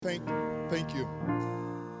Thank you.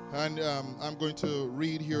 And I'm going to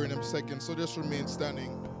read here in a second, so just remain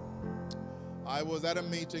standing. I was at a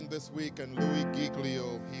meeting this week, and Louis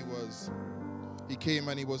Giglio, he came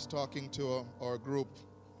and he was talking to our group.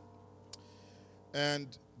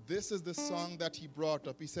 And this is the song that he brought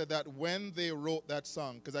up. He said that when they wrote that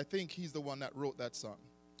song, because I think he's the one that wrote that song.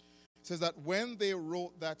 He says that when they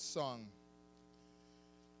wrote that song,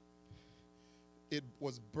 it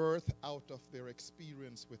was birthed out of their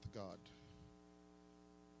experience with God.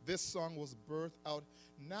 This song was birthed out.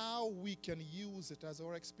 Now we can use it as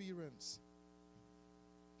our experience.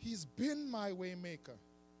 He's been my way maker.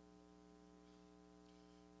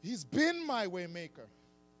 He's been my way maker.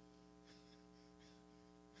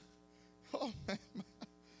 Oh, man.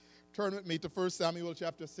 Turn with me to 1 Samuel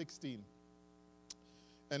chapter 16.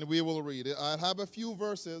 And we will read it. I have a few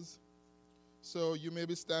verses, so you may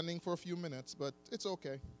be standing for a few minutes, but it's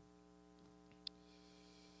okay.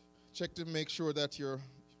 Check to make sure that your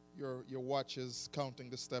watch is counting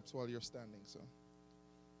the steps while you're standing. So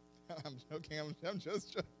I'm joking. I'm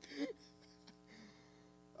just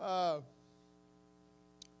joking.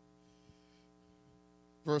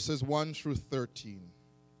 Verses 1 through 13.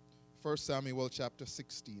 1 Samuel chapter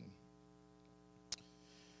 16.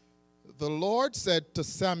 The Lord said to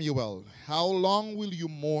Samuel, "How long will you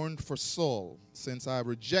mourn for Saul, since I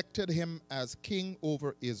rejected him as king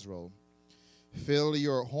over Israel? Fill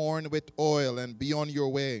your horn with oil and be on your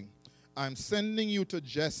way. I'm sending you to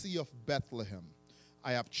Jesse of Bethlehem.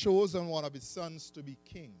 I have chosen one of his sons to be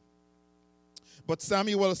king." But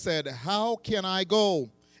Samuel said, "How can I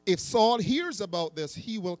go? If Saul hears about this,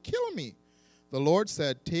 he will kill me." The Lord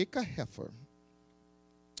said, "Take a heifer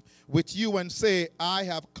with you and say, 'I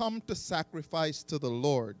have come to sacrifice to the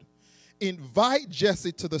Lord.' Invite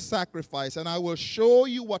Jesse to the sacrifice, and I will show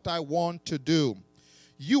you what I want to do.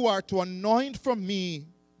 You are to anoint for me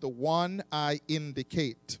the one I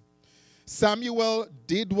indicate." Samuel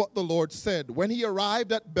did what the Lord said. When he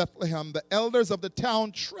arrived at Bethlehem, the elders of the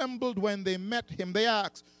town trembled when they met him. They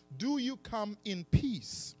asked, "Do you come in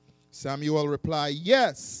peace?" Samuel replied,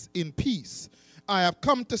 "Yes, in peace. I have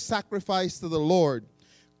come to sacrifice to the Lord.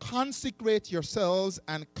 Consecrate yourselves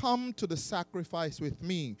and come to the sacrifice with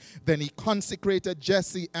me." Then he consecrated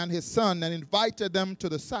Jesse and his son and invited them to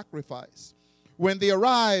the sacrifice. When they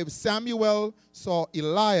arrived, Samuel saw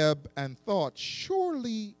Eliab and thought,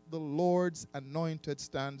 "Surely the Lord's anointed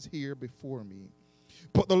stands here before me."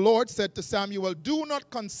 But the Lord said to Samuel, "Do not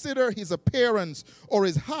consider his appearance or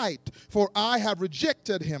his height, for I have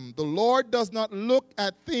rejected him. The Lord does not look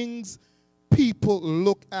at things people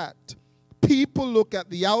look at. People look at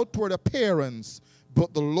the outward appearance,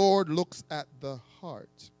 but the Lord looks at the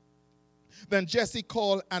heart." Then Jesse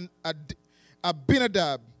called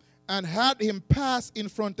Abinadab and had him pass in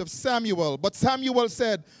front of Samuel. But Samuel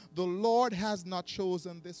said, "The Lord has not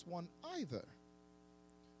chosen this one either."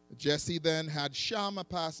 Jesse then had Shammah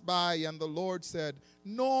pass by, and the Lord said,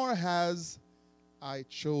 "Nor has I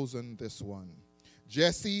chosen this one."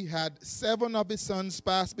 Jesse had 7 of his sons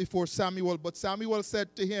pass before Samuel, but Samuel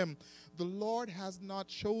said to him, "The Lord has not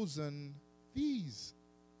chosen these."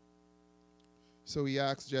 So he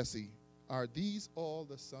asked Jesse, "Are these all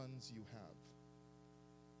the sons you have?"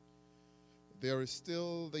 "There is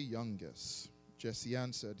still the youngest." Jesse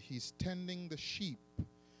answered, "He's tending the sheep."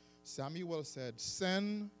 Samuel said,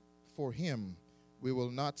 "Send for him. We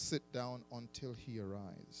will not sit down until he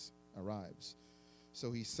arrives."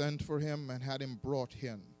 So he sent for him and had him brought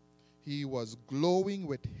in. He was glowing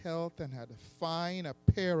with health and had a fine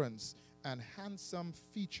appearance and handsome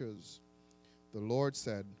features. The Lord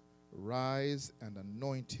said, "Rise and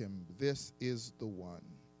anoint him. This is the one."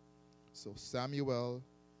 So Samuel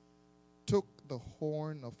took the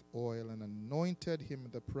horn of oil and anointed him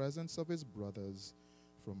in the presence of his brothers.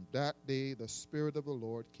 From that day, the Spirit of the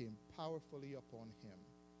Lord came powerfully upon him.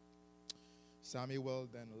 Samuel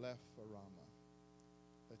then left for Ramah.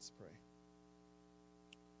 Let's pray.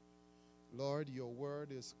 Lord, your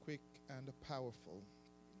word is quick and powerful.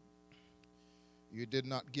 You did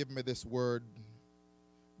not give me this word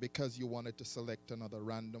because you wanted to select another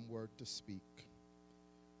random word to speak.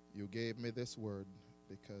 You gave me this word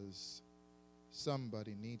because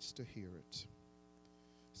somebody needs to hear it.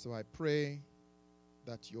 So I pray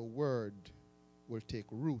that your word will take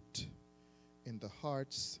root in the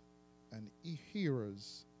hearts and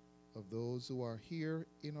hearers of those who are here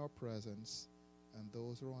in our presence and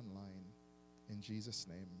those who are online. In Jesus'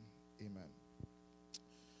 name, amen.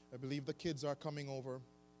 I believe the kids are coming over.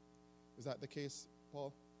 Is that the case,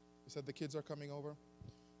 Paul? You said the kids are coming over?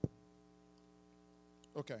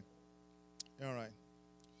 Okay. All right.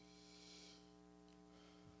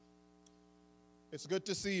 It's good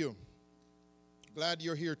to see you. Glad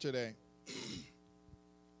you're here today.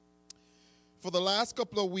 For the last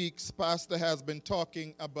couple of weeks, Pastor has been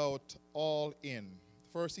talking about all in.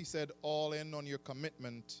 First, he said all in on your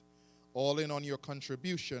commitment, all in on your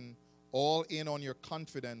contribution, all in on your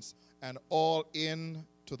confidence, and all in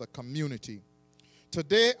to the community.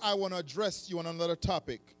 Today, I want to address you on another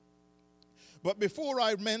topic. But before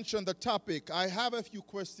I mention the topic, I have a few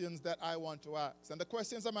questions that I want to ask. And the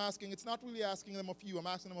questions I'm asking, it's not really asking them of you, I'm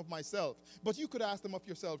asking them of myself. But you could ask them of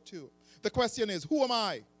yourself too. The question is, who am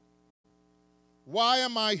I? Why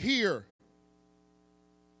am I here?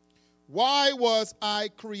 Why was I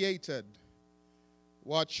created?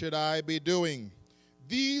 What should I be doing?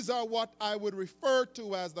 These are what I would refer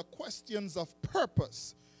to as the questions of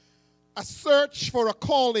purpose. A search for a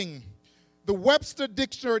calling. The Webster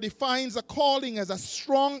Dictionary defines a calling as a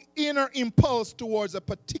strong inner impulse towards a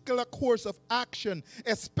particular course of action,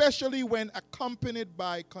 especially when accompanied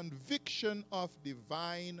by conviction of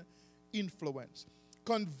divine influence.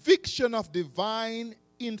 Conviction of divine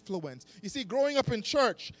influence. You see, growing up in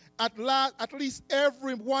church, at least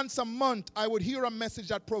every once a month, I would hear a message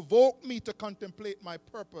that provoked me to contemplate my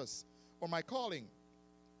purpose or my calling.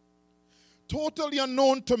 Totally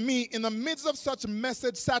unknown to me, in the midst of such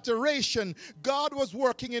message saturation, God was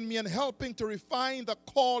working in me and helping to refine the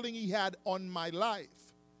calling He had on my life.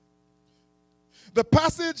 The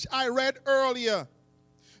passage I read earlier,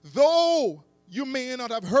 though you may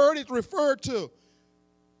not have heard it referred to,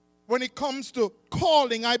 when it comes to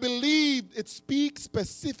calling, I believe it speaks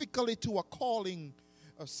specifically to a calling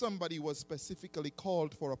of somebody who was specifically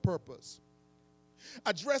called for a purpose.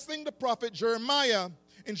 Addressing the prophet Jeremiah,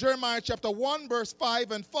 in Jeremiah chapter 1, verse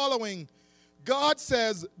 5 and following, God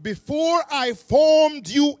says, before I formed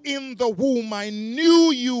you in the womb, I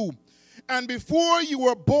knew you. And before you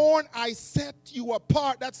were born, I set you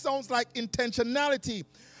apart. That sounds like intentionality.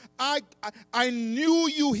 I knew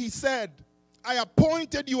you, he said. I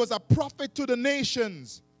appointed you as a prophet to the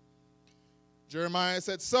nations. Jeremiah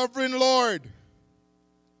said, Sovereign Lord,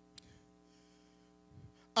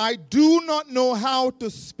 I do not know how to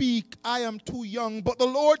speak. I am too young. But the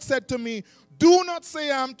Lord said to me, do not say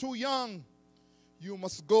I am too young. You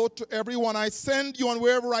must go to everyone I send you and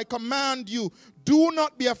wherever I command you. Do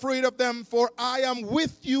not be afraid of them, for I am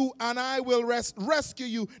with you and I will rescue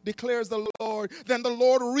you, declares the Lord. Then the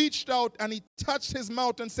Lord reached out and he touched his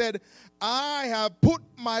mouth and said, I have put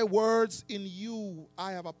my words in you.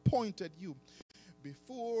 I have appointed you.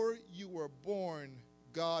 Before you were born,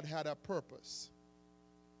 God had a purpose.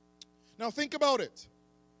 Now think about it.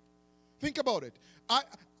 Think about it.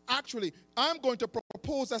 I'm going to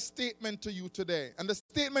propose a statement to you today. And the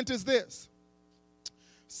statement is this.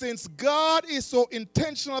 Since God is so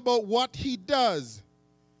intentional about what he does,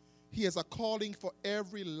 he has a calling for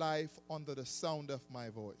every life under the sound of my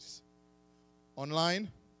voice. Online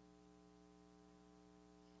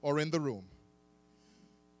or in the room.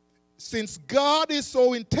 Since God is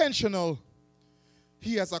so intentional,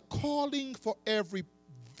 he has a calling for every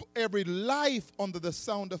life under the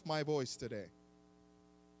sound of my voice today.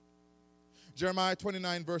 Jeremiah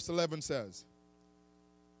 29 verse 11 says,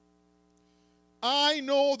 I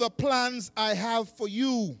know the plans I have for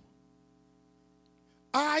you.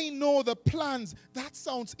 I know the plans. That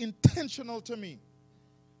sounds intentional to me.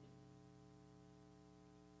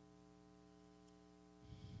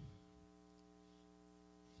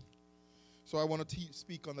 So I want to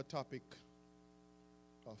speak on the topic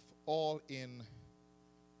of all in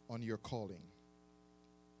on your calling.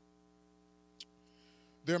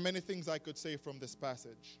 There are many things I could say from this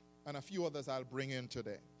passage, and a few others I'll bring in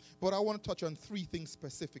today. But I want to touch on three things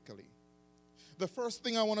specifically. The first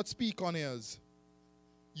thing I want to speak on is,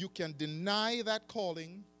 you can deny that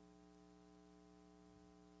calling,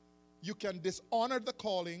 you can dishonor the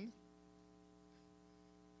calling,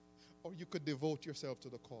 or you could devote yourself to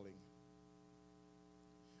the calling.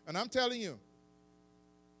 And I'm telling you,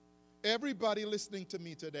 everybody listening to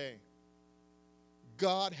me today,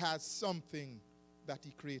 God has something that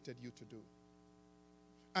he created you to do.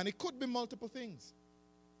 And it could be multiple things.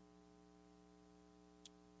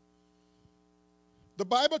 The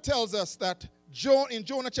Bible tells us that in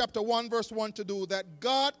Jonah chapter 1 verse 1 to do that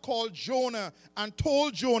God called Jonah and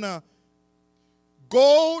told Jonah,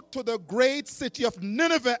 go to the great city of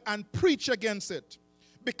Nineveh and preach against it,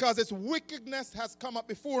 because its wickedness has come up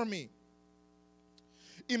before me.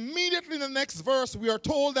 Immediately in the next verse, we are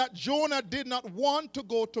told that Jonah did not want to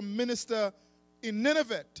go to minister in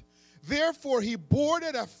Nineveh. Therefore, he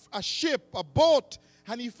boarded a ship, a boat,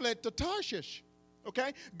 and he fled to Tarshish.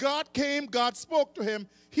 Okay? God came, God spoke to him.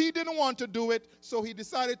 He didn't want to do it, so he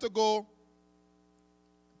decided to go,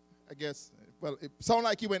 I guess, Well, it sounded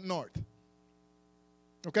like he went north.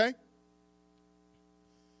 Okay?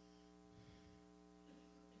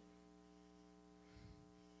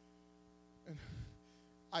 And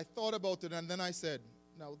I thought about it, and then I said,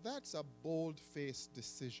 now that's a bold-faced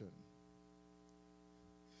decision.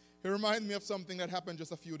 It reminded me of something that happened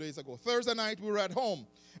just a few days ago. Thursday night, we were at home,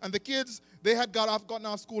 and the kids, they had gotten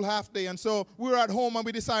off school half day, and so we were at home, and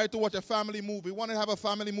we decided to watch a family movie. We wanted to have a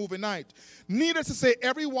family movie night. Needless to say,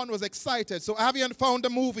 everyone was excited, so Avian found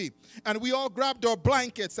the movie, and we all grabbed our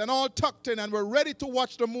blankets and all tucked in, and we're ready to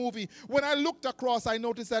watch the movie. When I looked across, I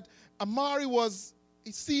noticed that Amari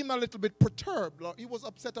he seemed a little bit perturbed. He was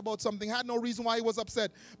upset about something. Had no reason why he was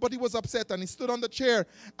upset, but he was upset, and he stood on the chair,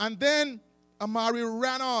 and then Amari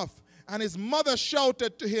ran off, and his mother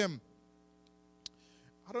shouted to him.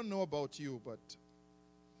 I don't know about you, but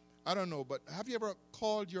have you ever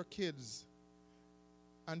called your kids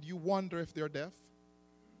and you wonder if they're deaf?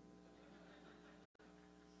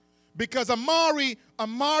 Because Amari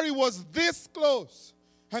was this close,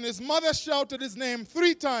 and his mother shouted his name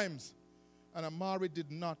 3 times, and Amari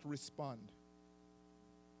did not respond.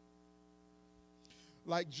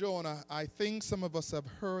 Like Jonah, I think some of us have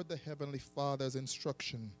heard the Heavenly Father's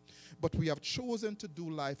instruction, but we have chosen to do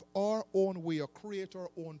life our own way or create our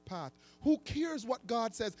own path. Who cares what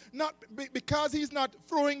God says? Not because He's not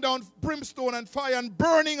throwing down brimstone and fire and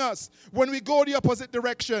burning us when we go the opposite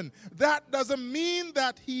direction. That doesn't mean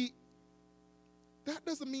that He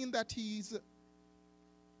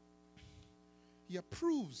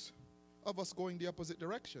approves of us going the opposite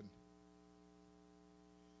direction.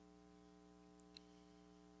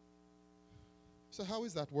 So how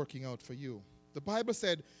is that working out for you? The Bible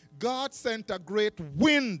said God sent a great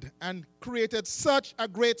wind and created such a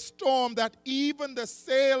great storm that even the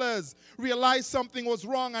sailors realized something was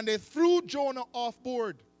wrong, and they threw Jonah off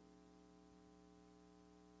board.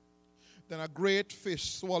 Then a great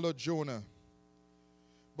fish swallowed Jonah.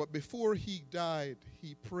 But before he died,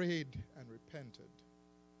 he prayed and repented.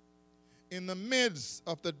 In the midst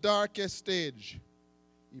of the darkest stage,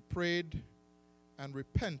 he prayed and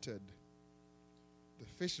repented. The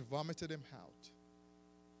fish vomited him out.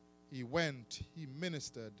 He went, he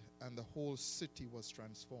ministered, and the whole city was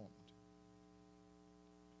transformed.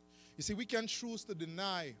 You see, we can choose to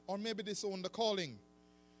deny or maybe disown the calling.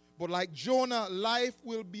 But like Jonah, life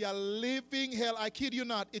will be a living hell. I kid you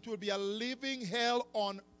not, it will be a living hell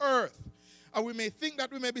on earth. And we may think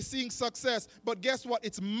that we may be seeing success, but guess what?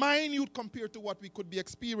 It's minute compared to what we could be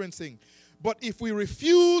experiencing. But if we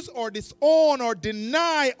refuse or disown or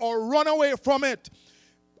deny or run away from it,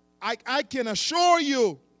 I can assure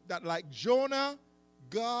you that like Jonah,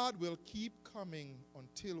 God will keep coming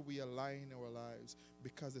until we align our lives.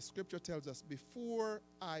 Because the scripture tells us, before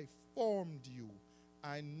I formed you,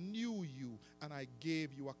 I knew you, and I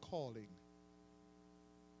gave you a calling.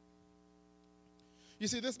 You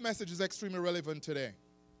see, this message is extremely relevant today.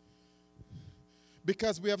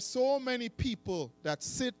 Because we have so many people that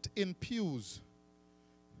sit in pews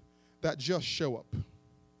that just show up.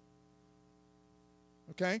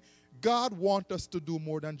 Okay? God wants us to do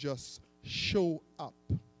more than just show up.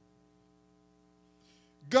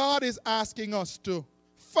 God is asking us to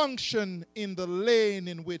function in the lane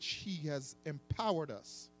in which He has empowered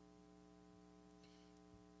us.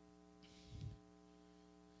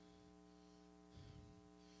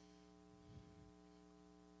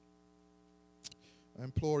 I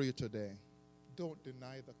implore you today, don't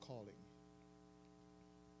deny the calling.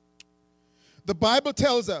 The Bible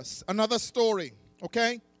tells us another story,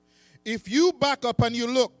 okay? If you back up and you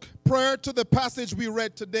look prior to the passage we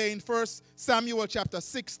read today in 1 Samuel chapter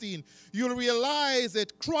 16, you'll realize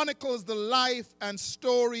it chronicles the life and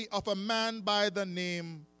story of a man by the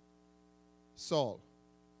name Saul.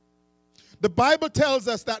 The Bible tells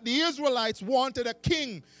us that the Israelites wanted a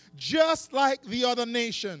king just like the other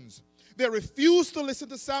nations. They refused to listen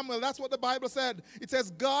to Samuel. That's what the Bible said. It says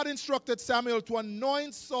God instructed Samuel to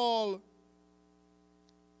anoint Saul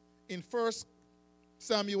in 1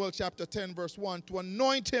 Samuel chapter 10 verse 1, to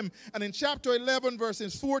anoint him. And in chapter 11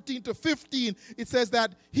 verses 14 to 15, it says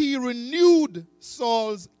that he renewed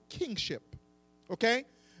Saul's kingship. Okay?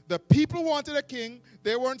 The people wanted a king.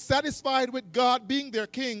 They weren't satisfied with God being their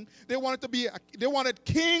king. They wanted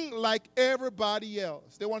king like everybody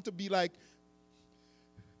else. They wanted to be like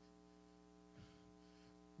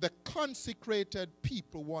the consecrated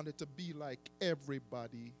people wanted to be like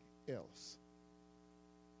everybody else.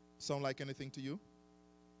 Sound like anything to you?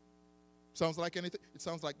 Sounds like anything? It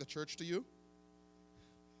sounds like the church to you?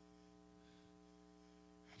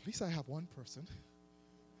 At least I have one person.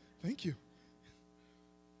 Thank you.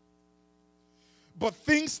 But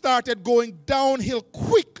things started going downhill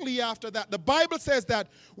quickly after that. The Bible says that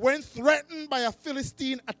when threatened by a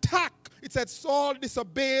Philistine attack, it said Saul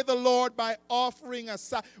disobeyed the Lord by offering a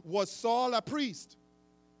sacrifice. Was Saul a priest?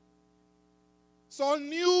 Saul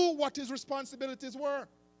knew what his responsibilities were.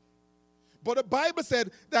 But the Bible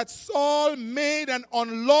said that Saul made an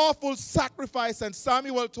unlawful sacrifice, and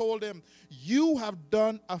Samuel told him, you have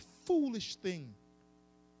done a foolish thing.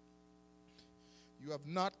 You have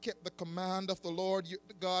not kept the command of the Lord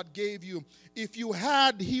God gave you. If you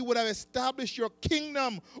had, he would have established your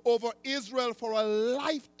kingdom over Israel for a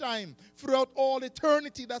lifetime, throughout all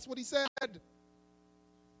eternity. That's what he said.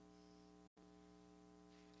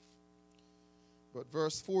 But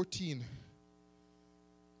verse 14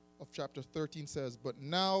 of chapter 13 says, but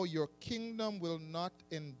now your kingdom will not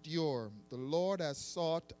endure. The Lord has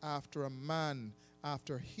sought after a man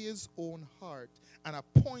after his own heart and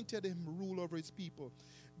appointed him rule over his people.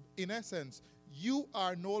 In essence, you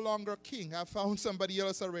are no longer king. I've found somebody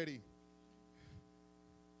else already.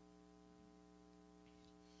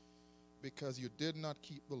 Because you did not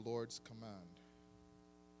keep the Lord's command.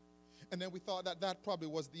 And then we thought that that probably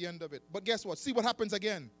was the end of it. But guess what? See what happens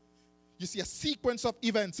again. You see a sequence of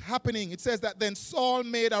events happening. It says that then Saul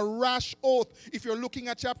made a rash oath. If you're looking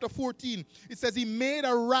at chapter 14, it says he made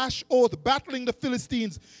a rash oath battling the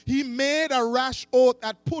Philistines. He made a rash oath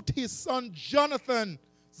that put his son Jonathan's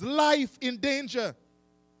life in danger.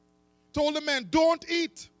 Told the men, don't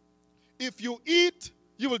eat. If you eat,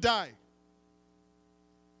 you will die.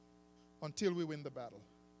 Until we win the battle.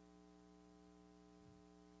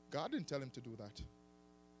 God didn't tell him to do that.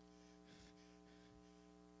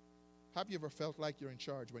 Have you ever felt like you're in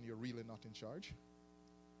charge when you're really not in charge?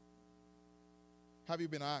 Have you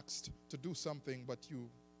been asked to do something but you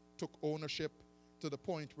took ownership to the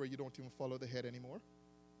point where you don't even follow the head anymore?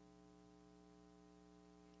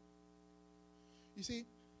 You see,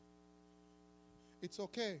 it's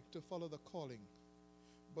okay to follow the calling,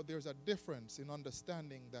 but there's a difference in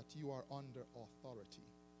understanding that you are under authority.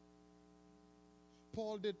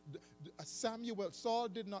 Saul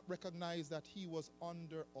did not recognize that he was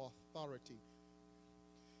under authority.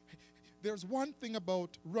 There's one thing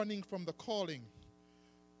about running from the calling,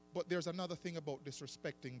 but there's another thing about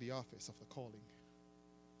disrespecting the office of the calling.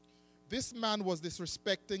 This man was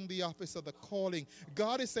disrespecting the office of the calling.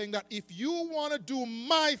 God is saying that if you want to do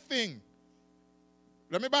my thing,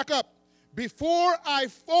 let me back up. Before I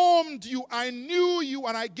formed you, I knew you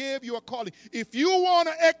and I gave you a calling. If you want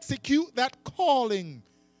to execute that calling,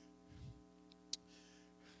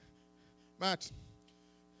 Matt,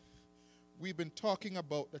 we've been talking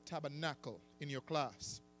about the tabernacle in your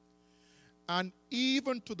class. And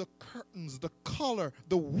even to the curtains, the color,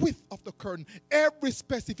 the width of the curtain, every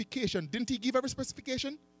specification. Didn't he give every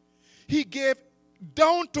specification? He gave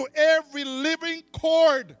down to every living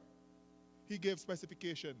cord. He gave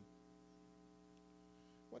specification.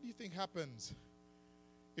 What do you think happens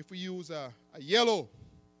if we use a yellow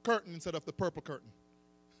curtain instead of the purple curtain?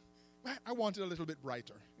 I want it a little bit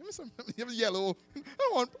brighter. Give me some yellow.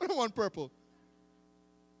 I don't want purple.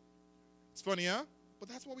 It's funny, huh? But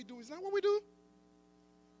that's what we do. Isn't that what we do?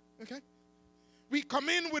 Okay? We come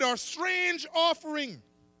in with our strange offering.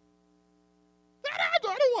 I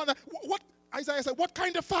don't want that. What Isaiah said, what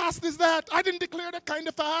kind of fast is that? I didn't declare that kind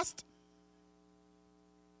of fast.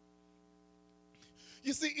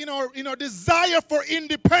 You see, in our desire for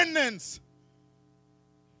independence,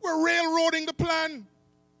 we're railroading the plan.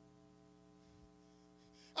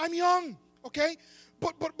 I'm young, okay?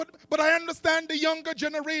 But I understand the younger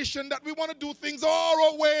generation that we want to do things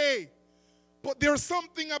our way. But there's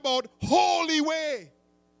something about holy way.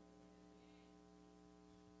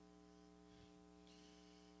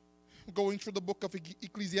 Going through the book of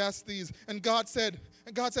Ecclesiastes, and God said,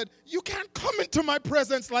 you can't come into my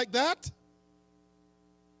presence like that.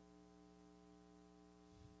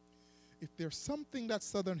 If there's something that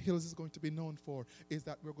Southern Hills is going to be known for, is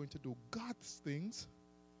that we're going to do God's things,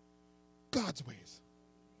 God's ways.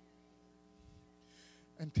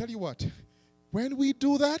 And tell you what, when we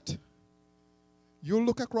do that, you'll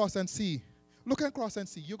look across and see,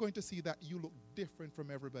 you're going to see that you look different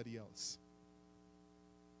from everybody else.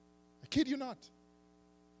 I kid you not.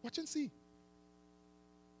 Watch and see. It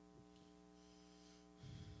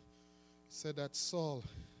said that Saul.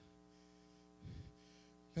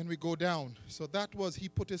 Then we go down. So that was, he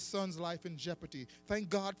put his son's life in jeopardy. Thank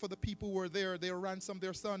God for the people who were there. They ransomed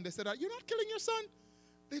their son. They said, you're not killing your son.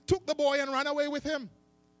 They took the boy and ran away with him.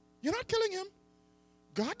 You're not killing him.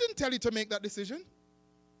 God didn't tell you to make that decision.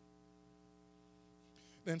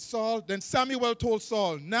 Then Samuel told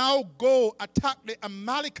Saul, now go attack the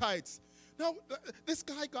Amalekites. Now, this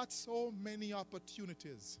guy got so many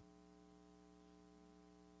opportunities.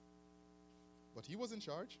 But he was in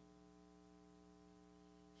charge.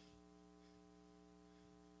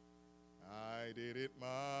 I did it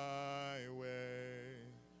my way.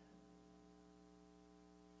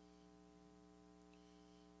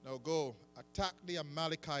 Now go, attack the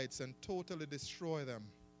Amalekites and totally destroy them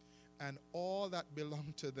and all that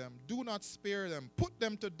belonged to them. Do not spare them. Put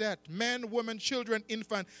them to death. Men, women, children,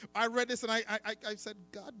 infant. I read this and I said,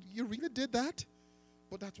 God, you really did that?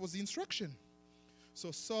 But that was the instruction. So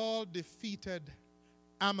Saul defeated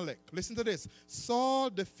Amalek. Listen to this. Saul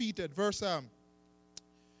defeated, what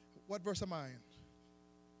verse am I in?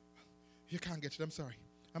 You can't get it, I'm sorry.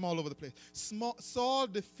 I'm all over the place. Saul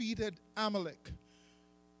defeated Amalek.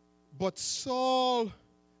 But Saul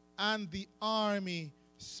and the army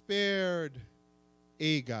spared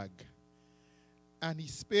Agag. And he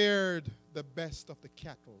spared the best of the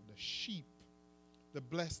cattle, the sheep, the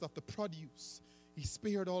best of the produce. He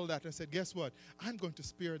spared all that and said, guess what? I'm going to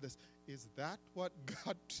spare this. Is that what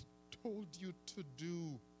God told you to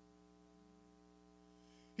do?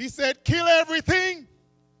 He said, kill everything.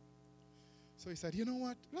 So he said, you know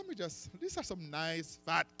what? These are some nice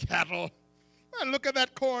fat cattle. Man, look at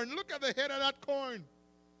that corn. Look at the head of that corn.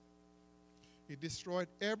 He destroyed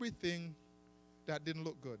everything that didn't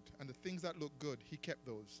look good. And the things that looked good, he kept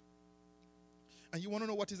those. And you want to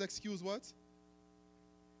know what his excuse was?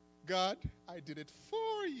 God, I did it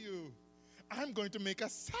for you. I'm going to make a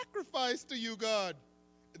sacrifice to you, God.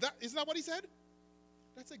 Isn't that what he said?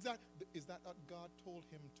 That's exactly. Is that what God told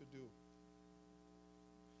him to do?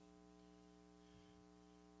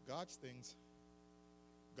 God's things,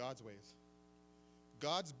 God's ways.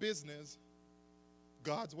 God's business,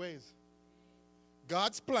 God's ways.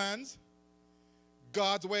 God's plans,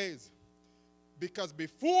 God's ways. Because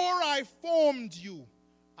before I formed you,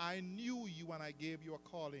 I knew you and I gave you a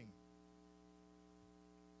calling.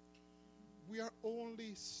 We are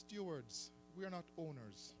only stewards. We are not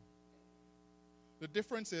owners. The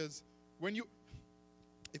difference is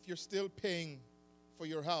if you're still paying for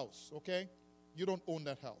your house, okay, you don't own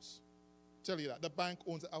that house. Tell you that. The bank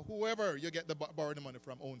owns it. Whoever you get borrow the money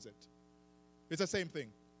from owns it. It's the same thing.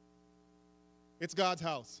 It's God's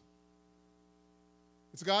house.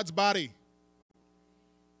 It's God's body.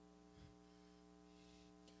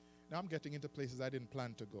 Now I'm getting into places I didn't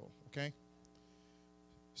plan to go, okay?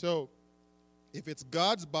 So, if it's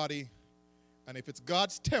God's body and if it's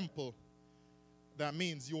God's temple, that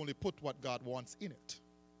means you only put what God wants in it.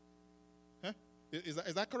 Huh? Is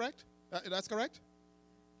that correct? That's correct?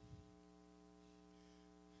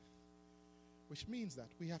 Which means that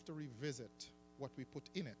we have to revisit what we put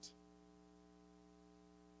in it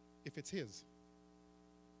if it's His.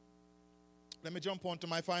 Let me jump on to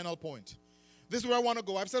my final point. This is where I want to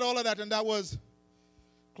go. I've said all of that, and that was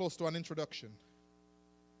close to an introduction.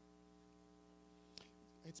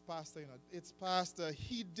 It's Pastor, you know. It's Pastor.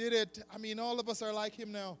 He did it. I mean, all of us are like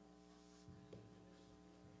him now.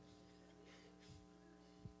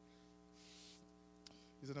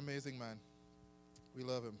 He's an amazing man. We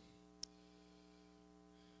love him.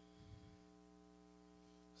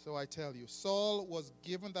 So I tell you, Saul was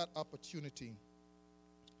given that opportunity,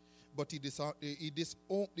 but he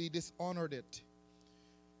dishonored it.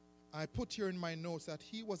 I put here in my notes that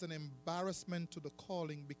he was an embarrassment to the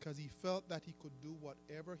calling because he felt that he could do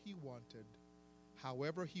whatever he wanted,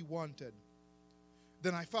 however he wanted.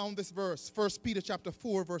 Then I found this verse, 1 Peter chapter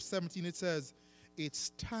 4, verse 17. It says,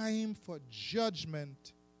 it's time for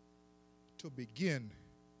judgment to begin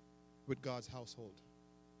with God's household.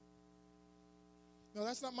 No,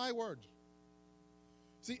 that's not my word.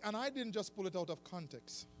 See, and I didn't just pull it out of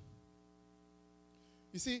context.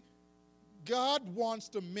 You see, God wants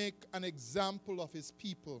to make an example of his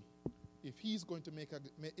people if he's going to make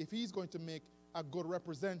a good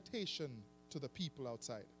representation to the people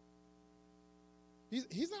outside.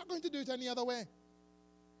 He's not going to do it any other way.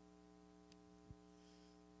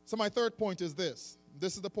 So my third point is this.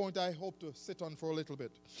 This is the point I hope to sit on for a little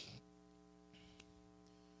bit.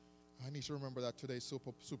 I need to remember that today's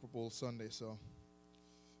Super Bowl Sunday, so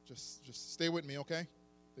just stay with me, okay?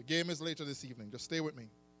 The game is later this evening. Just stay with me.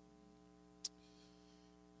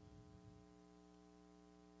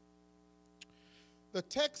 The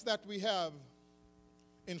text that we have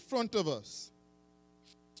in front of us,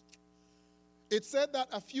 it said that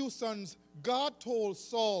a few sons, God told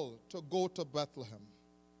Saul to go to Bethlehem.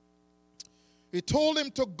 He told him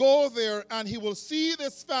to go there and he will see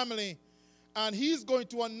this family and he's going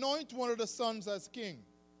to anoint one of the sons as king.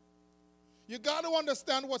 You got to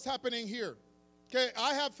understand what's happening here. Okay,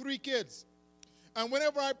 I have 3 kids. And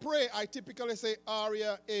whenever I pray, I typically say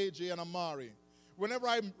Aria, AJ, and Amari. Whenever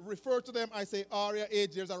I refer to them, I say Aria,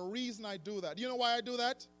 AJ. There's a reason I do that. You know why I do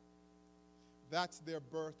that? That's their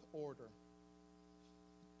birth order.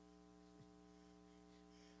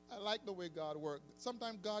 I like the way God works.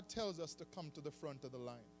 Sometimes God tells us to come to the front of the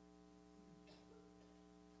line.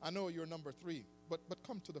 I know you're number 3, but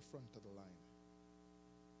come to the front of the line.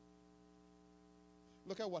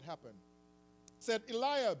 Look at what happened. It said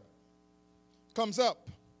Eliab comes up.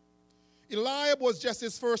 Eliab was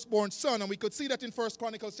Jesse's firstborn son, and we could see that in 1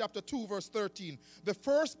 Chronicles chapter 2, verse 13. The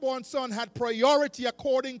firstborn son had priority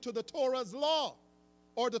according to the Torah's law,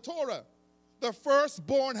 or the Torah. The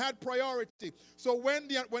firstborn had priority. So when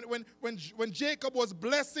Jacob was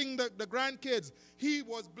blessing the grandkids, he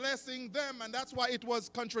was blessing them, and that's why it was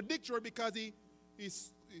contradictory, because he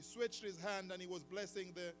switched his hand and he was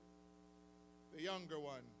blessing the younger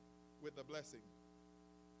one with the blessing.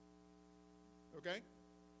 Okay?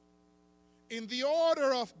 In the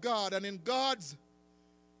order of God and in God's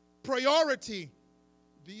priority,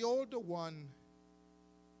 the older one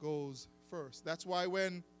goes first. That's why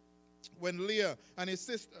when Leah and his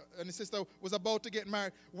sister was about to get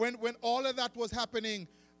married, when all of that was happening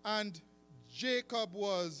and Jacob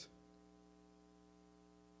was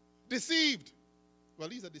deceived. Well,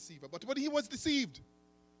 he's a deceiver, but he was deceived.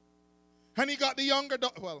 And he got the younger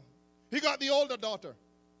daughter. Well, he got the older daughter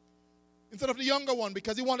instead of the younger one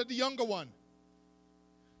because he wanted the younger one.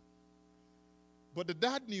 But the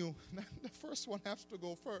dad knew the first one has to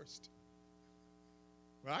go first.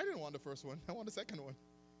 Well, I didn't want the first one. I want the second one.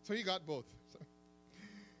 So he got both. So,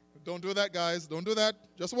 don't do that, guys. Don't do that.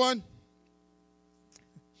 Just one.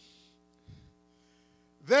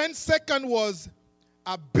 Then second was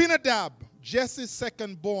Abinadab, Jesse's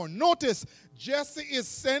second born. Notice, Jesse is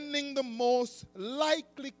sending the most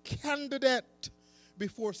likely candidate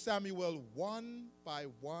before Samuel one by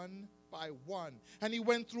one by one. And he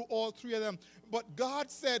went through all 3 of them. But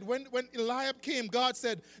God said, when Eliab came, God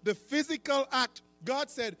said, the physical act, God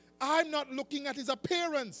said, I'm not looking at his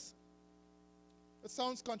appearance. It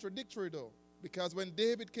sounds contradictory though, because when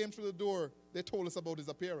David came through the door, they told us about his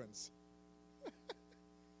appearance.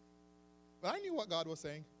 But I knew what God was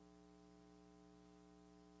saying.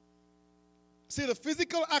 See, the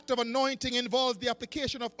physical act of anointing involves the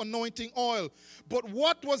application of anointing oil. But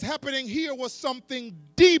what was happening here was something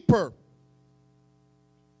deeper.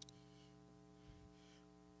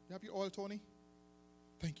 You have your oil, Tony?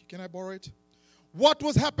 Thank you. Can I borrow it? What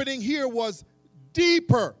was happening here was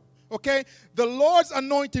deeper. Okay? The Lord's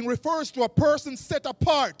anointing refers to a person set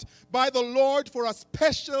apart by the Lord for a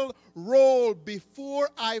special role. Before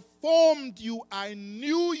I formed you, I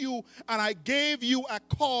knew you, and I gave you a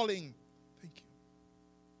calling. Thank you.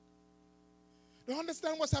 Do you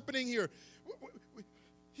understand what's happening here?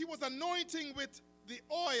 He was anointing with the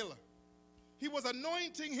oil. He was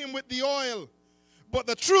anointing him with the oil. But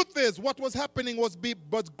the truth is, what was happening was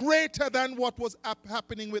greater than what was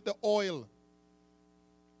happening with the oil.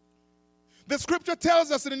 The scripture tells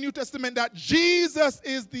us in the New Testament that Jesus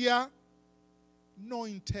is the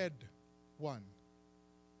anointed one.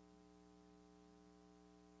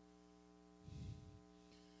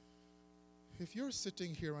 If you're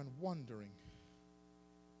sitting here and wondering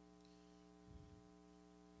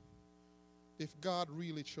if God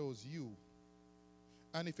really chose you,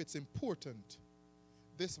 and if it's important,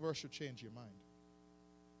 this verse should change your mind.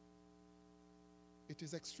 It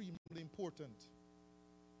is extremely important.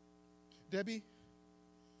 Debbie,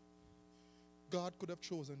 God could have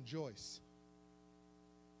chosen Joyce,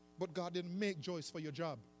 but God didn't make Joyce for your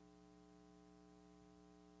job.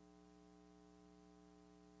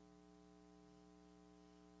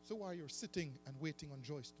 So while you're sitting and waiting on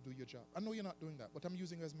Joyce to do your job, I know you're not doing that, but I'm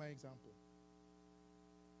using her as my example.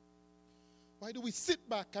 Why do we sit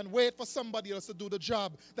back and wait for somebody else to do the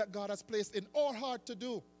job that God has placed in our heart to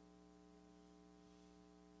do?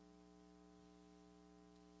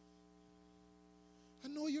 I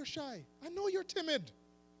know you're shy. I know you're timid.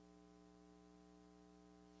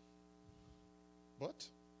 But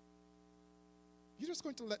you're just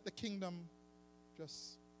going to let the kingdom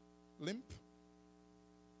just limp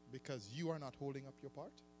because you are not holding up your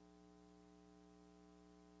part?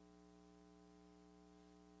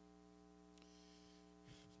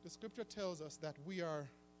 The scripture tells us that we are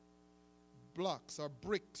blocks or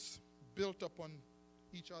bricks built upon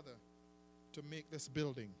each other to make this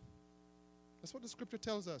building. That's what the scripture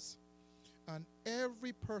tells us. And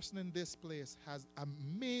every person in this place has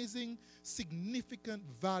amazing, significant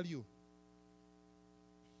value.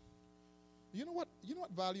 You know what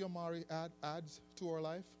value Amari adds to our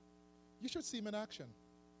life? You should see him in action.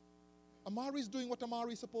 Amari is doing what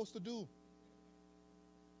Amari is supposed to do.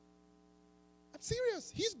 That's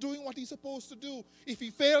serious. He's doing what he's supposed to do. If he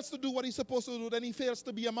fails to do what he's supposed to do, then he fails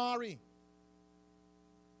to be Amari.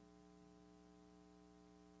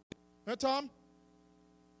 Right, Tom?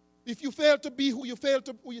 If you fail to be who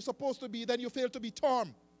you're supposed to be, then you fail to be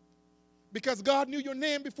Tom. Because God knew your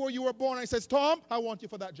name before you were born. And he says, Tom, I want you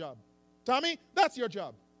for that job. Tommy, that's your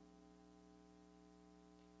job.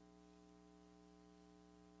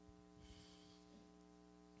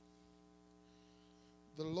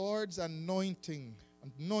 The Lord's anointed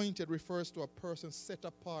refers to a person set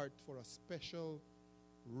apart for a special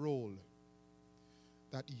role.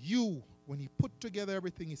 That you, when he put together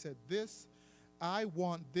everything, he said, I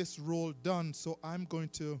want this role done, so I'm going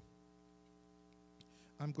to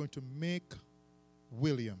make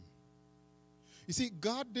William. You see,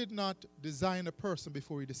 God did not design a person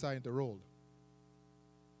before he designed the role.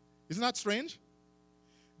 Isn't that strange?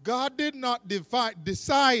 God did not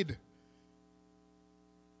decide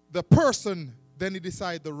the person, then he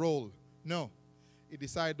decided the role. No. He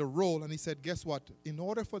decided the role, and he said, guess what? In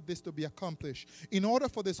order for this to be accomplished, in order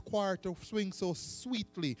for this choir to swing so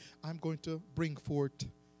sweetly, I'm going to bring forth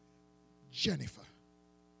Jennifer.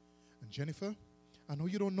 And Jennifer, I know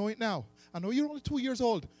you don't know it now. I know you're only 2 years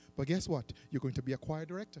old, but guess what? You're going to be a choir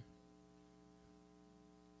director.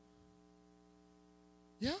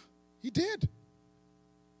 Yeah, he did.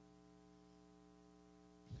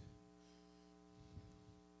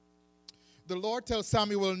 The Lord tells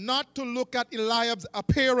Samuel not to look at Eliab's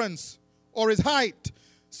appearance or his height.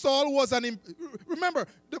 Saul was remember,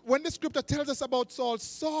 when the scripture tells us about Saul,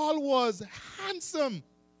 Saul was handsome.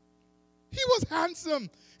 He was handsome.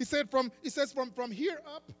 He says from here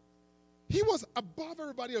up, he was above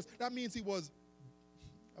everybody else. That means he was,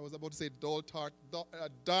 I was about to say dark,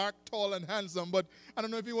 tall, and handsome, but I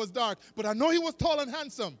don't know if he was dark. But I know he was tall and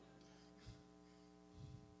handsome.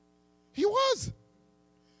 He was.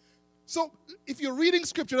 So if you're reading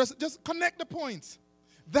scripture, just connect the points.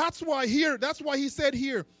 That's why he said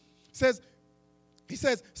here, he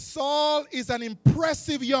says, Saul is an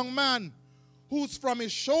impressive young man who's from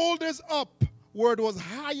his shoulders upward was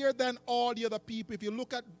higher than all the other people. If you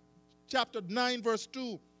look at chapter 9, verse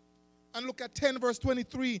 2, and look at 10, verse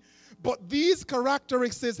 23, but these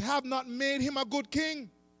characteristics have not made him a good king.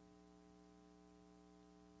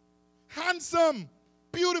 Handsome,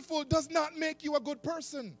 beautiful does not make you a good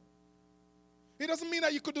person. It doesn't mean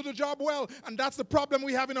that you could do the job well, and that's the problem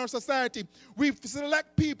we have in our society. We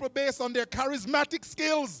select people based on their charismatic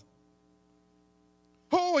skills.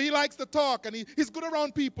 Oh, he likes to talk, and he's good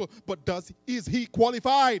around people, but is he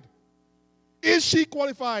qualified? Is she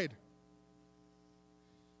qualified?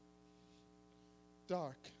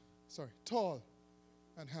 Tall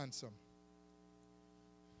and handsome.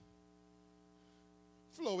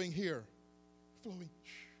 Flowing here. Flowing.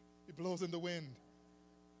 It blows in the wind.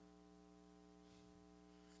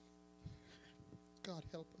 God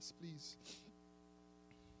help us, please.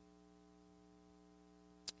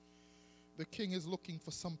 The king is looking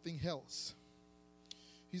for something else.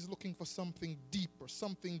 He's looking for something deeper,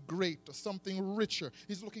 something greater, something richer.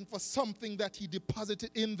 He's looking for something that he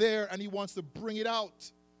deposited in there, and he wants to bring it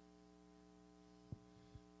out.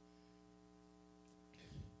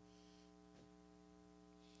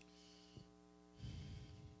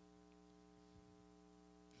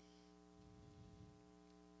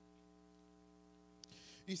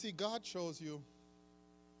 You see, God chose you.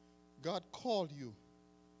 God called you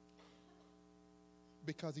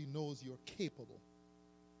because he knows you're capable.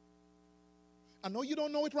 I know you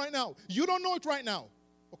don't know it right now. You don't know it right now,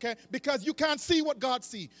 okay? Because you can't see what God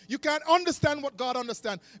sees. You can't understand what God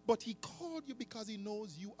understands. But he called you because he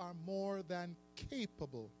knows you are more than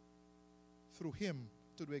capable through him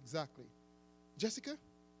to do exactly. Jessica,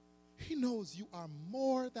 he knows you are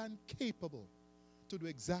more than capable to do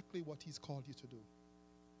exactly what he's called you to do.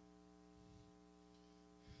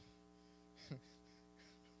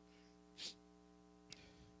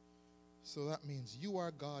 So that means you are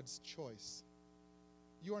God's choice.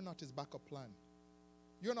 You are not his backup plan.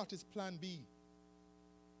 You're not his plan B.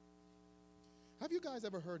 Have you guys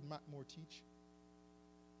ever heard Matt Moore teach?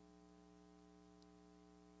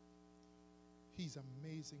 He's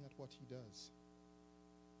amazing at what he does.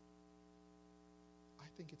 I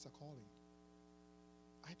think it's a calling.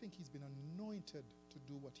 I think he's been anointed to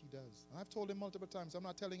do what he does. And I've told him multiple times, I'm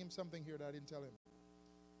not telling him something here that I didn't tell him.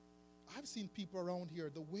 I've seen people around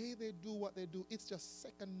here, the way they do what they do, it's just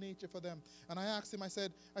second nature for them. And I asked him, I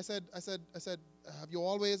said, have you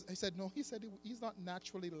always? He said, no. He said he's not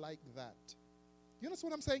naturally like that. You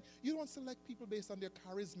understand what I'm saying? You don't select people based on their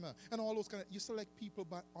charisma and all those kind of, you select people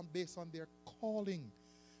based on their calling.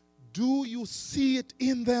 Do you see it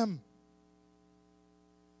in them?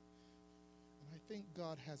 And I think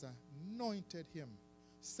God has anointed him,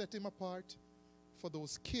 set him apart for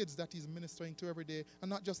those kids that he's ministering to every day. And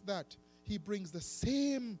not just that, he brings the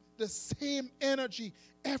same energy,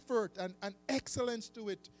 effort, and excellence to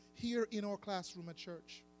it here in our classroom at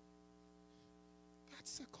church.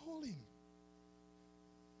 That's a calling.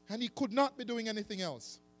 And he could not be doing anything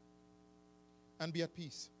else and be at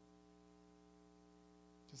peace.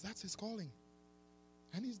 Because that's his calling.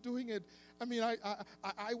 And he's doing it. I mean,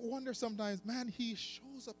 I wonder sometimes, man, he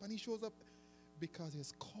shows up because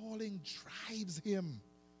his calling drives him.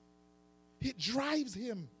 It drives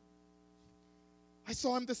him. I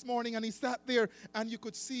saw him this morning and he sat there and you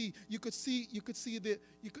could see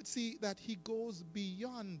that he goes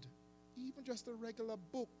beyond even just a regular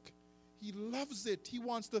book. He loves it. He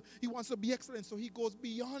wants to be excellent, so he goes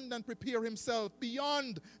beyond and prepare himself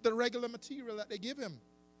beyond the regular material that they give him.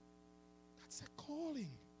 That's a calling.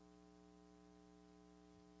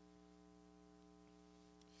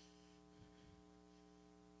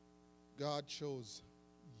 God chose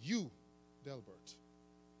you, Delbert.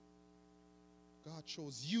 God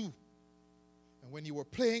chose you. And when you were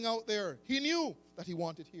playing out there, he knew that he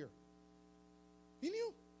wanted here. He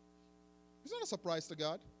knew. It's not a surprise to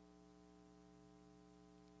God.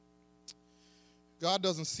 God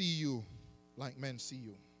doesn't see you like men see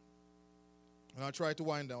you. And I'll try to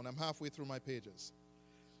wind down. I'm halfway through my pages.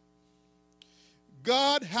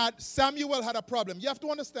 Samuel had a problem. You have to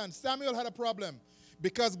understand, Samuel had a problem.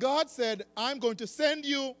 Because God said, I'm going to send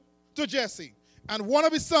you to Jesse. And one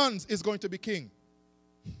of his sons is going to be king.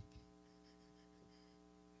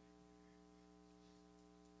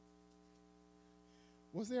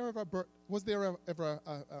 Was there ever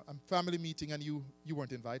a family meeting and you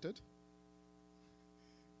weren't invited?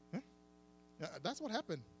 Huh? That's what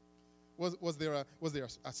happened. Was there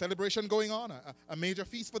a celebration going on, a major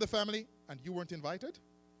feast for the family, and you weren't invited?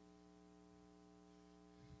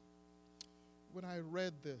 When I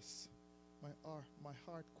read this, my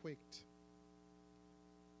heart quaked.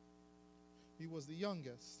 He was the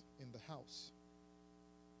youngest in the house.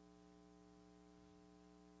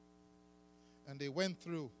 And they went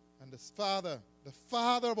through, and the father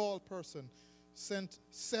of all person, sent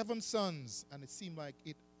 7 sons, and it seemed like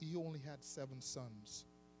he only had 7 sons.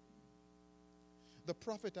 The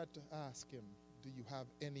prophet had to ask him, do you have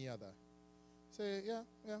any other? Say, yeah.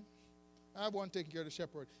 I have one taking care of the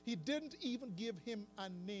shepherd. He didn't even give him a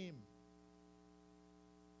name.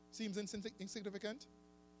 Seems insignificant?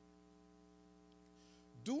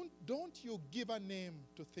 Don't you give a name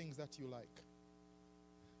to things that you like.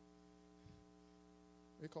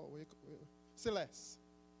 Celeste.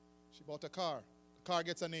 She bought a car. The car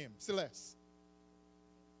gets a name. Celeste.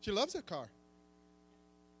 She loves her car.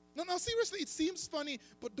 No, seriously, it seems funny,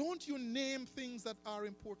 but don't you name things that are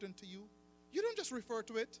important to you? You don't just refer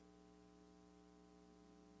to it.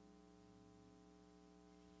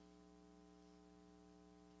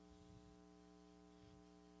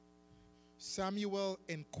 Samuel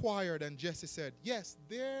inquired, and Jesse said, yes,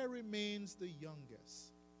 there remains the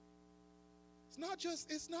youngest.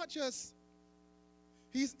 It's not just,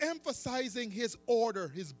 he's emphasizing his order,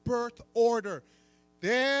 his birth order.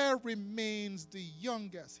 There remains the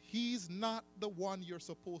youngest. He's not the one you're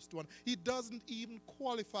supposed to. He doesn't even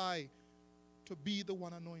qualify to be the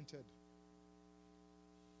one anointed.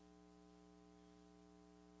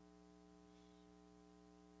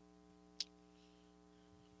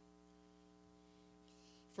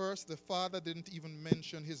 First, the father didn't even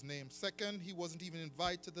mention his name. Second, he wasn't even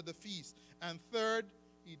invited to the feast. And third,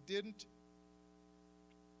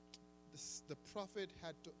 the prophet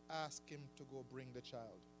had to ask him to go bring the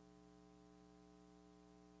child.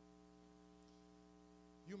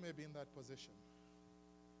 You may be in that position.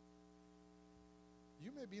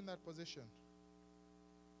 You may be in that position.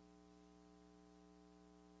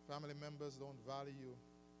 Family members don't value you,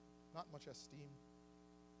 not much esteem.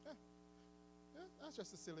 Yeah, that's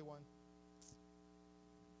just a silly one.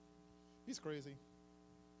 He's crazy.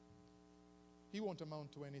 He won't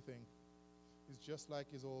amount to anything. He's just like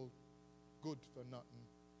his old good for nothing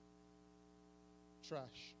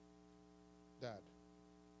trash dad.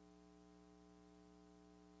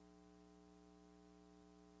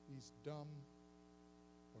 He's dumb,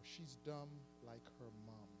 or she's dumb like her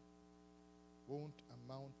mom. Won't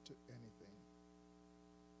amount to anything.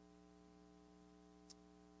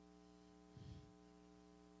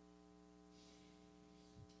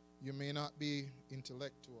 You may not be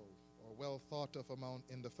intellectual or well thought of amount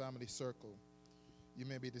in the family circle. You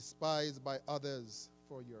may be despised by others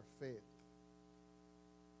for your faith.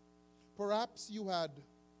 Perhaps you had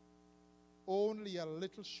only a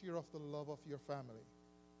little share of the love of your family.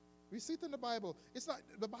 We see it in the Bible. It's not,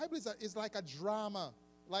 the Bible is like a drama,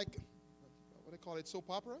 like, what do they call it, soap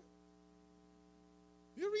opera?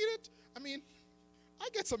 You read it? I mean, I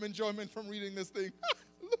get some enjoyment from reading this thing.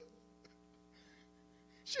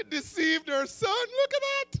 She deceived her son. Look at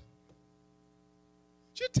that.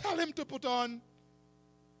 She tell him to put on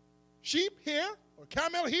sheep hair or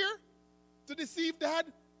camel hair to deceive dad.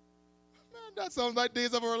 Man, that sounds like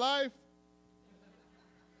days of our life.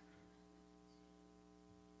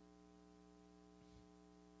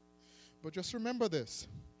 But just remember this.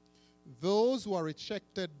 Those who are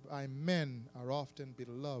rejected by men are often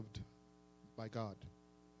beloved by God.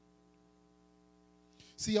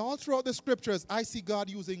 See, all throughout the scriptures, I see God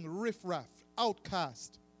using riffraff,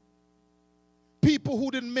 outcast, people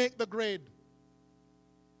who didn't make the grade.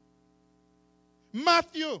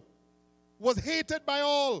 Matthew was hated by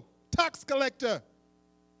all, tax collector.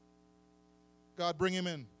 God bring him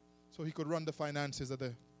in so he could run the finances of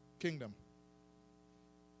the kingdom.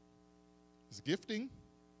 His gifting,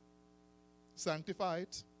 sanctify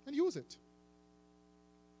it and use it.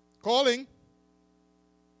 Calling,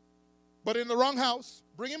 but in the wrong house,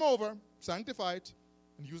 bring him over, sanctify it,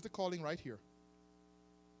 and use the calling right here.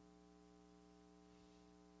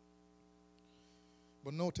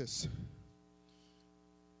 But notice,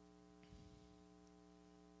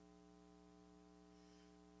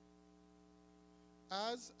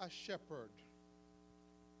 as a shepherd,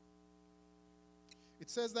 it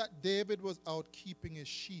says that David was out keeping his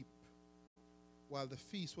sheep while the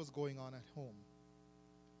feast was going on at home.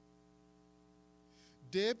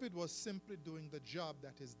 David was simply doing the job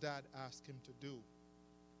that his dad asked him to do.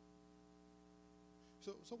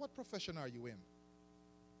 So what profession are you in?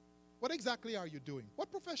 What exactly are you doing?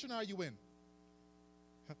 What profession are you in?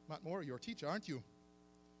 Matt Moore, you're a teacher, aren't you?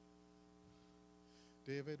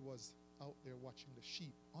 David was out there watching the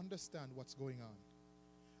sheep. Understand what's going on.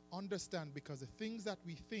 Understand, because the things that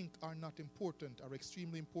we think are not important are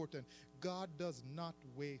extremely important. God does not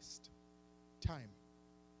waste time.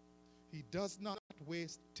 He does not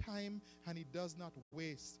waste time, and he does not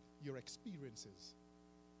waste your experiences.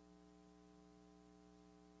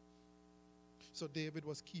 So David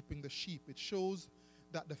was keeping the sheep. It shows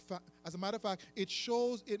that as a matter of fact,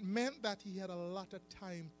 it meant that he had a lot of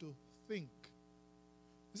time to think.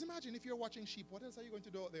 Just imagine if you're watching sheep, what else are you going to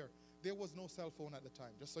do out there? There was no cell phone at the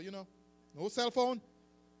time, just so you know. No cell phone.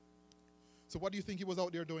 So what do you think he was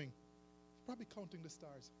out there doing? Probably counting the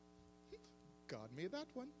stars. God made that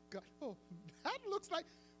one. God, oh, that looks like,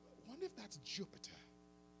 I wonder if that's Jupiter.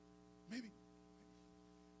 Maybe.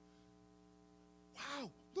 Wow,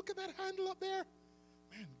 look at that handle up there.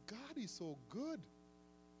 Man, God is so good.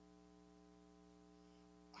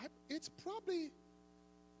 It's probably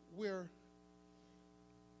where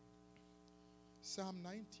Psalm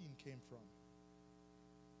 19 came from.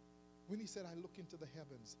 When he said, I look into the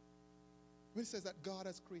heavens. When he says that God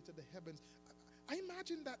has created the heavens. I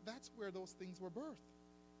imagine that that's where those things were birthed.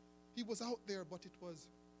 He was out there, but it was,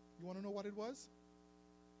 you want to know what it was?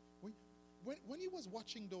 When he was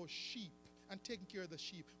watching those sheep and taking care of the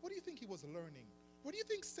sheep, what do you think he was learning? Where do you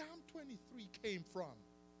think Psalm 23 came from?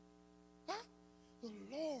 Huh? The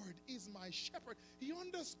Lord is my shepherd. He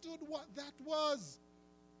understood what that was.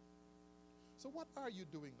 So what are you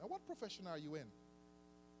doing? Now, what profession are you in?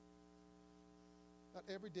 That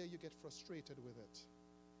every day you get frustrated with it.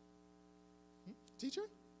 Teacher?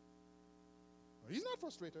 Well, he's not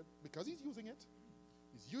frustrated because he's using it.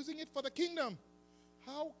 He's using it for the kingdom.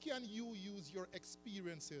 How can you use your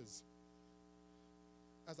experiences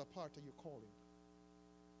as a part of your calling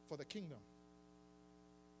for the kingdom?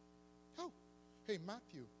 How? Hey,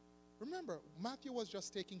 Matthew. Remember, Matthew was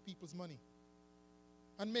just taking people's money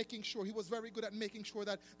and making sure. He was very good at making sure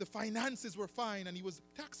that the finances were fine, and he was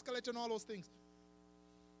tax collector and all those things.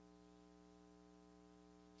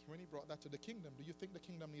 When he brought that to the kingdom, do you think the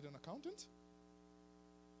kingdom needed an accountant?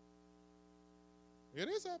 It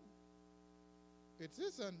is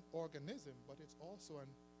an organism, but it's also an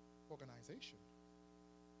organization.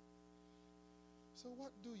 So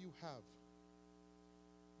what do you have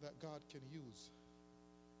that God can use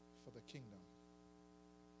for the kingdom?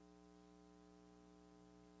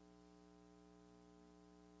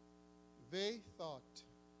 They thought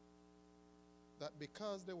that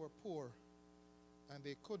because they were poor and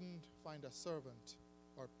they couldn't find a servant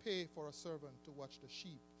or pay for a servant to watch the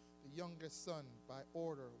sheep, the youngest son, by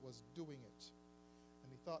order, was doing it. And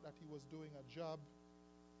he thought that he was doing a job.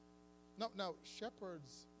 Now,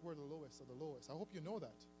 shepherds were the lowest of the lowest. I hope you know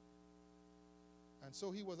that. And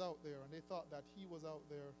so he was out there, and they thought that he was out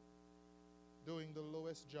there doing the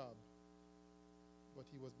lowest job, but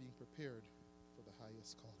he was being prepared for the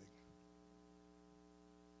highest calling.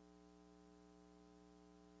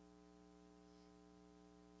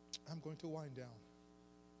 I'm going to wind down.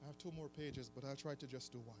 I have 2 more pages, but I'll try to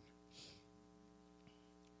just do one.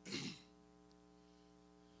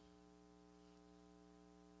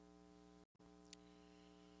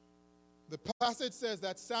 The passage says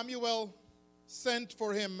that Samuel sent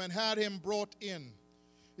for him and had him brought in.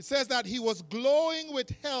 It says that he was glowing with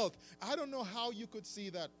health. I don't know how you could see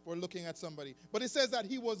that for looking at somebody, but it says that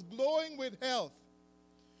he was glowing with health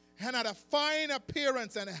and had a fine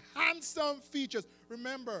appearance and handsome features.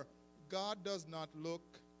 Remember, God does not look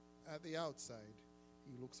at the outside.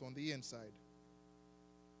 He looks on the inside.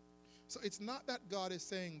 So it's not that God is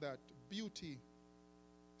saying that beauty,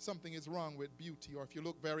 something is wrong with beauty, or if you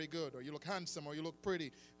look very good, or you look handsome, or you look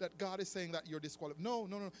pretty, that God is saying that you're disqualified. No.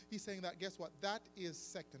 He's saying that, guess what? That is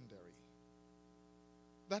secondary.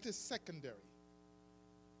 That is secondary.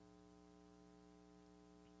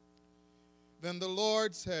 Then the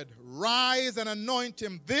Lord said, rise and anoint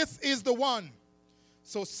him. This is the one.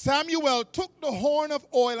 So Samuel took the horn of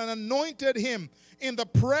oil and anointed him in the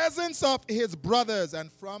presence of his brothers.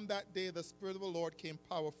 And from that day, the Spirit of the Lord came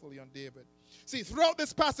powerfully on David. See, throughout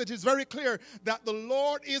this passage, it's very clear that the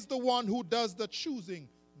Lord is the one who does the choosing,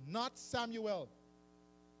 not Samuel.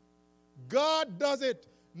 God does it.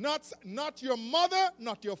 Not your mother,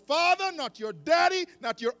 not your father, not your daddy,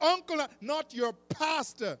 not your uncle, not your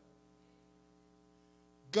pastor.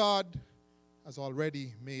 God has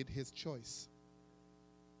already made his choice.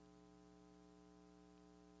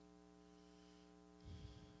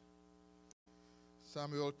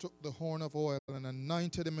 Samuel took the horn of oil and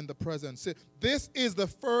anointed him in the presence. See, this is the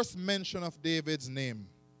first mention of David's name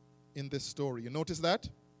in this story. You notice that?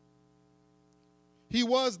 He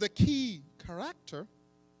was the key character.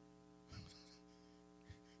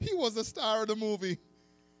 He was the star of the movie.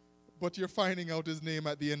 But you're finding out his name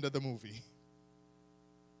at the end of the movie.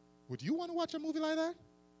 Would you want to watch a movie like that?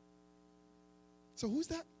 So who's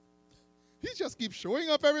that? He just keeps showing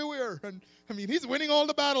up everywhere. And I mean, he's winning all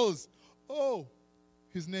the battles. Oh,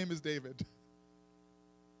 his name is David.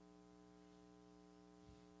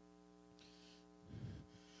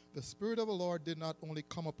 The Spirit of the Lord did not only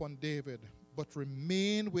come upon David, but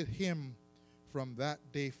remained with him from that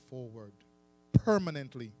day forward,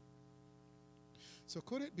 permanently. So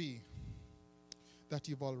could it be that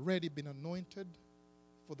you've already been anointed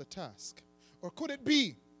for the task? Or could it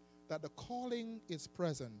be that the calling is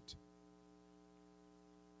present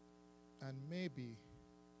and maybe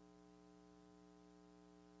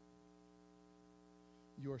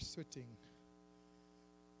you're sitting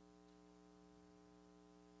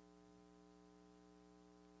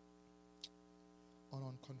on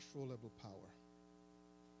uncontrollable power?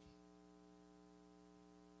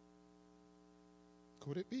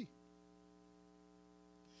 Could it be?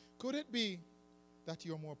 Could it be that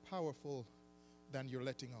you're more powerful than you're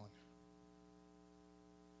letting on?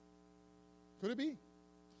 Could it be?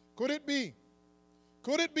 Could it be?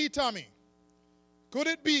 Could it be, Tommy? Could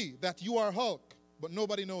it be that you are Hulk, but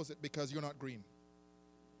nobody knows it because you're not green?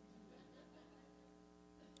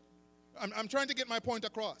 I'm trying to get my point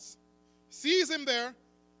across. Sees him there,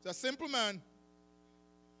 he's a simple man,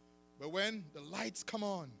 but when the lights come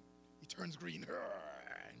on, he turns green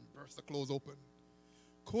and bursts the clothes open.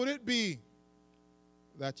 Could it be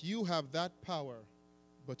that you have that power,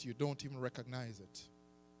 but you don't even recognize it?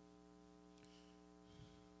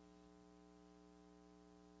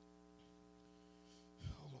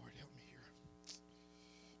 Oh, Lord, help me here.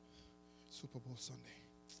 Super Bowl Sunday.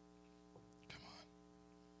 Come on.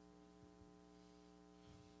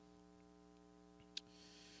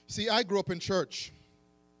 See, I grew up in church.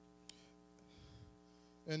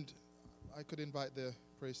 And I could invite the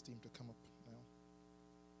praise team to come up now.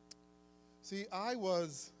 See,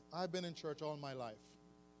 I've been in church all my life.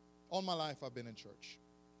 All my life I've been in church.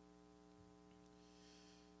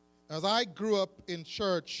 As I grew up in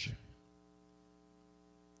church,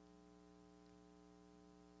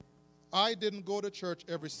 I didn't go to church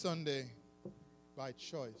every Sunday by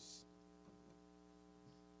choice.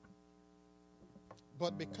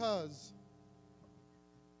 But because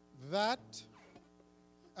that,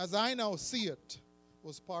 as I now see it,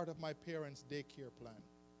 was part of my parents' daycare plan.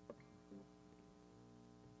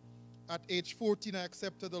 At age 14, I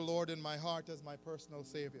accepted the Lord in my heart as my personal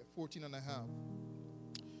Savior, 14 and a half.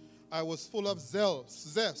 I was full of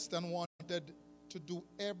zest, and wanted to do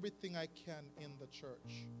everything I can in the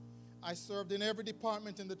church. I served in every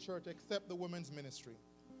department in the church except the women's ministry.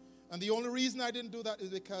 And the only reason I didn't do that is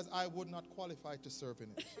because I would not qualify to serve in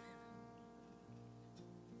it.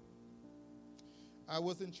 I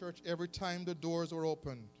was in church every time the doors were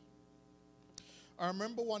opened. I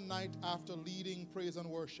remember one night after leading praise and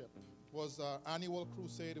worship, it was an annual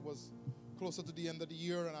crusade. It was closer to the end of the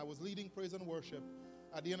year, and I was leading praise and worship.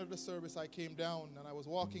 At the end of the service, I came down, and I was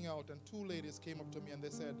walking out, and two ladies came up to me, and they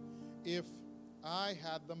said, if I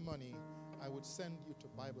had the money, I would send you to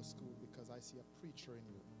Bible school because I see a preacher in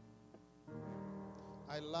you.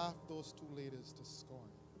 I laughed those two ladies to scorn.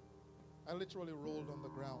 I literally rolled on the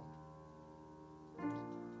ground.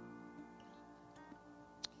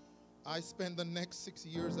 I spent the next 6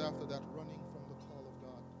 years after that running from the call of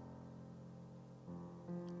God.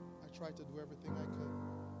 I tried to do everything I could.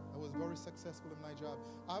 I was very successful in my job.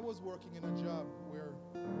 I was working in a job where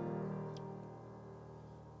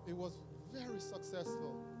it was very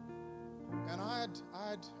successful. And I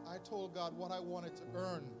told God what I wanted to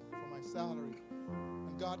earn for my salary.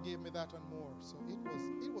 And God gave me that and more. So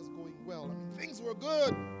it was going well. I mean, things were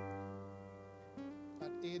good.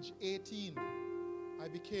 At age 18, I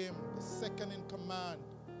became the second in command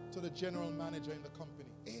to the general manager in the company.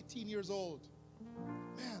 18 years old.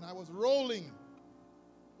 Man, I was rolling.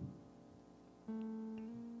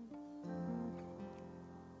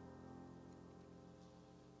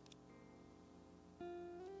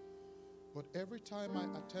 But every time I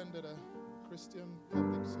attended a Christian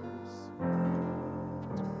public service,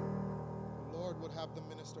 the Lord would have the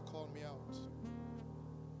minister call me out.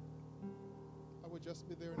 I would just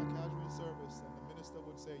be there in a casual service, and the minister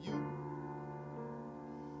would say, you.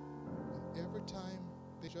 And every time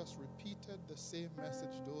they just repeated the same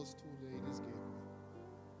message those two ladies gave me.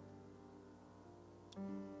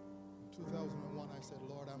 In 2001, I said,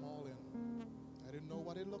 Lord, I'm all in. I didn't know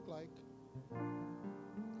what it looked like. I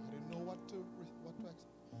didn't know what to expect.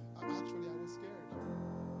 Actually, I was scared.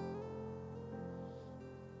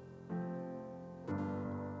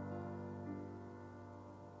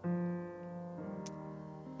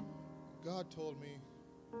 God told me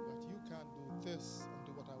that you can't do this and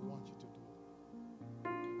do what I want you to do. So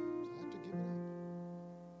I had to give it up.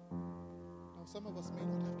 Now, some of us may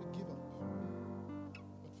not have to give up,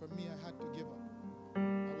 but for me, I had to give up. I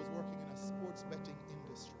was working in a sports betting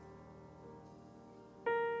industry.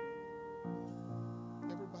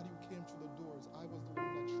 Everybody who came through the doors, I was the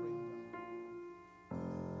one that trained them.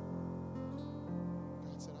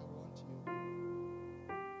 God said, I want you.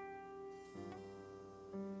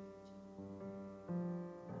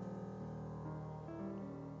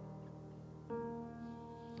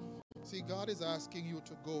 See, God is asking you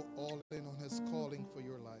to go all in on His calling for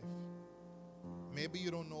your life. Maybe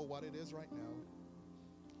you don't know what it is right now.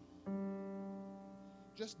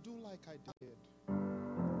 Just do like I did.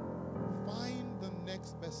 Find the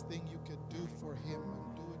next best thing you could do for Him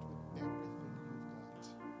and do it with everything you've got.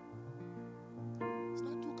 It's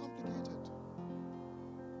not too complicated.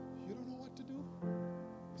 You don't know what to do?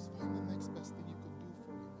 Just find the next best thing you could do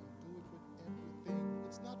for Him and do it with everything.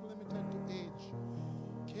 It's not limited to age.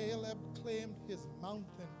 Caleb claimed his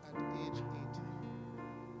mountain at age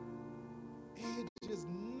 80. Age is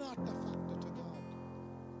not a factor to God.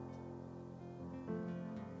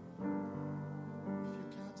 If you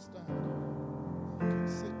can't stand, you can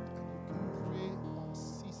sit and you can pray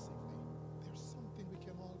unceasingly. There's something we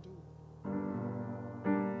can all do.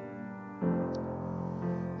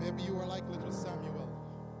 Maybe you are like little Samuel.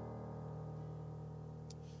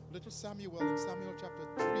 Little Samuel in Samuel chapter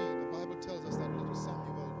 3, the Bible tells us that little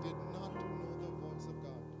Samuel did not know the voice of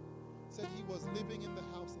God. It said he was living in the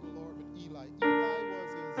house of the Lord with Eli. Eli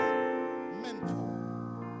was his mentor,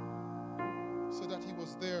 so that he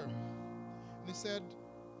was there. And he said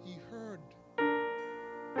he heard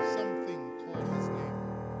something call his name.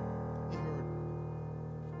 He heard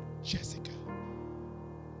Jessica.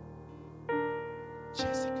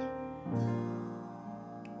 Jessica.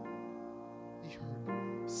 He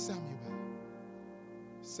heard Samuel.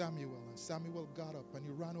 Samuel. And Samuel got up and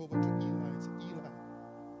he ran over to Eli and said, Eli,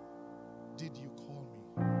 did you call me?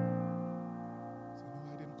 He said, no,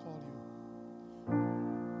 I didn't call you.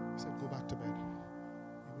 He said, go back to bed.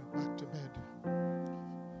 He went back to bed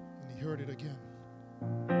and he heard it again.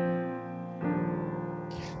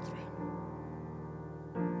 Catherine.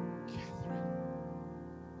 Catherine.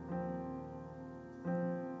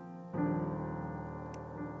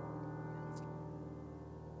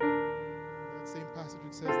 That same passage,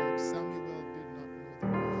 it says that Samuel did not know the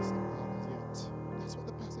voice of God as yet. That's what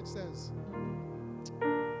the passage says.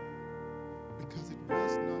 Because it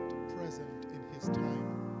was not present in his time.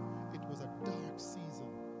 It was a dark season.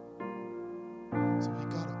 So he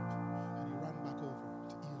got up and he ran back over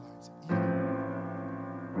to Eli and said, Eli,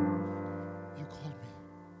 you called me.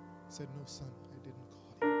 He said, no, son, I didn't call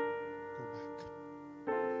you. Go back.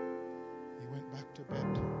 He went back to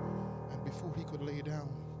bed, and before he could lay down,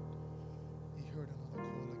 he heard another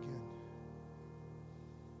call again.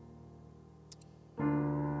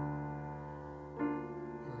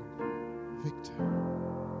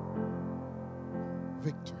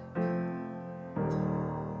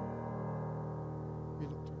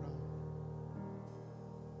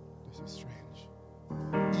 This is strange.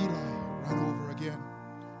 Eli ran over again.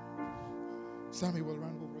 Samuel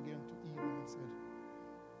ran over again to Eli and said,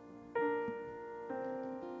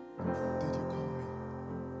 did you call me?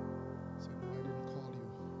 He said, no, I didn't call you.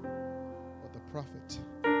 But the prophet,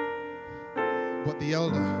 but the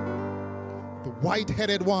elder, the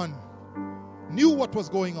white-headed one, knew what was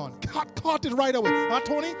going on. Caught it right away. Huh,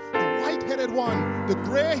 Tony? The white-headed one, the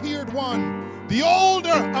gray-haired one, the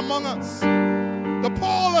older among us, the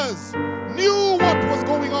Paulas, knew what was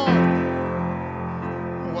going on.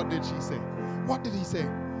 What did she say? What did he say?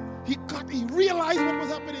 He realized what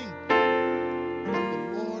was happening. That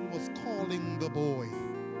the Lord was calling the boy.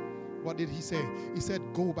 What did he say? He said,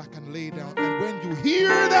 go back and lay down. And when you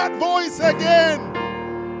hear that voice again,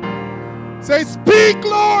 say, speak,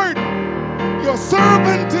 Lord. Your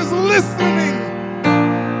servant is listening.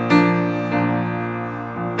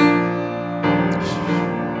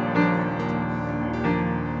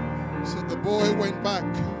 So the boy went back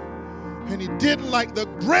and he did like the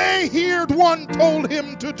gray-haired one told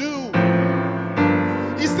him to do.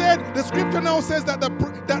 He said, the scripture now says that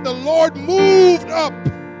the Lord moved up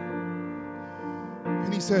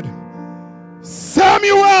and he said,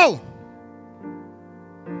 Samuel!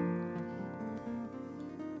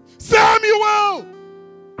 Samuel!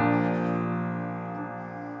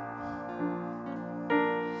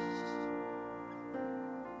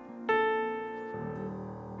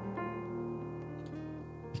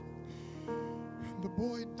 And the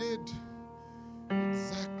boy did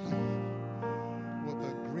exactly what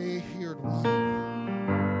the gray-haired one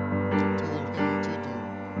told him to do.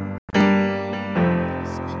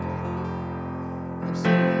 Speak, Lord. Your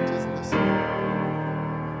servant is listening.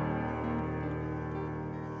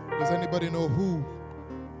 Does anybody know who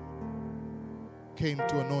came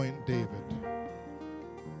to anoint David?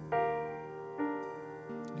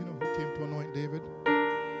 You know who came to anoint David?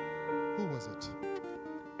 Who was it?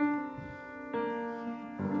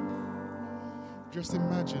 Just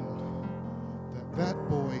imagine that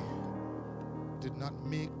boy did not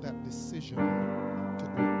make that decision to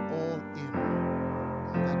go all in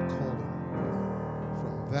on that calling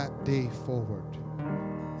from that day forward.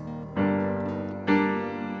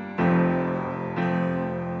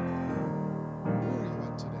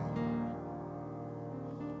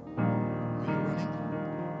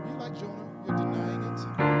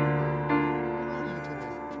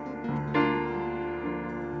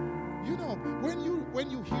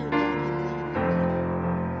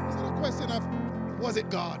 Was it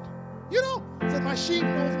God? You know, so my sheep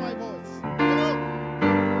knows my voice. You know?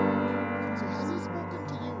 So has he spoken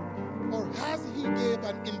to you? Or has he gave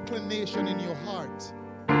an inclination in your heart?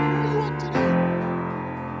 Where are you at today?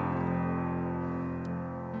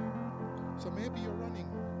 So maybe you're running.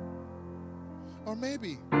 Or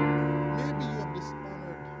maybe you have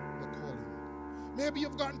dishonored the calling. Maybe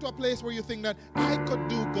you've gotten to a place where you think that I could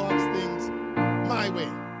do God's things my way.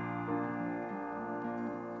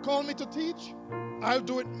 Call me to teach, I'll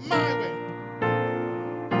do it my way.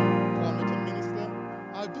 Call me to minister,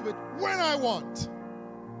 I'll do it when I want.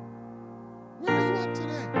 Where are you at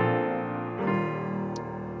today?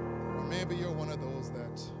 Or maybe you're one of those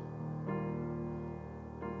that...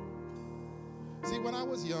 See, when I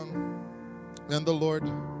was young, and the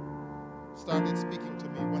Lord started speaking to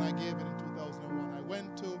me, when I gave it in 2001, I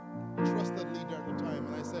went to a trusted leader at the time,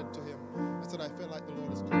 and I said to him, I felt like the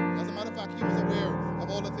Lord is calling me. As a matter of fact, he was aware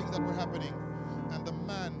of all the things that were happening, and the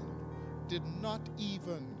man did not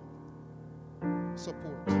even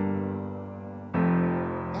support.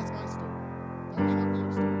 That's my story. That may not be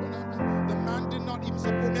your story. The man did not even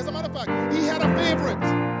support me. As a matter of fact, he had a favorite.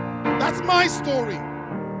 That's my story.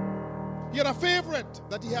 He had a favorite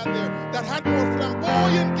that he had there that had more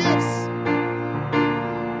flamboyant gifts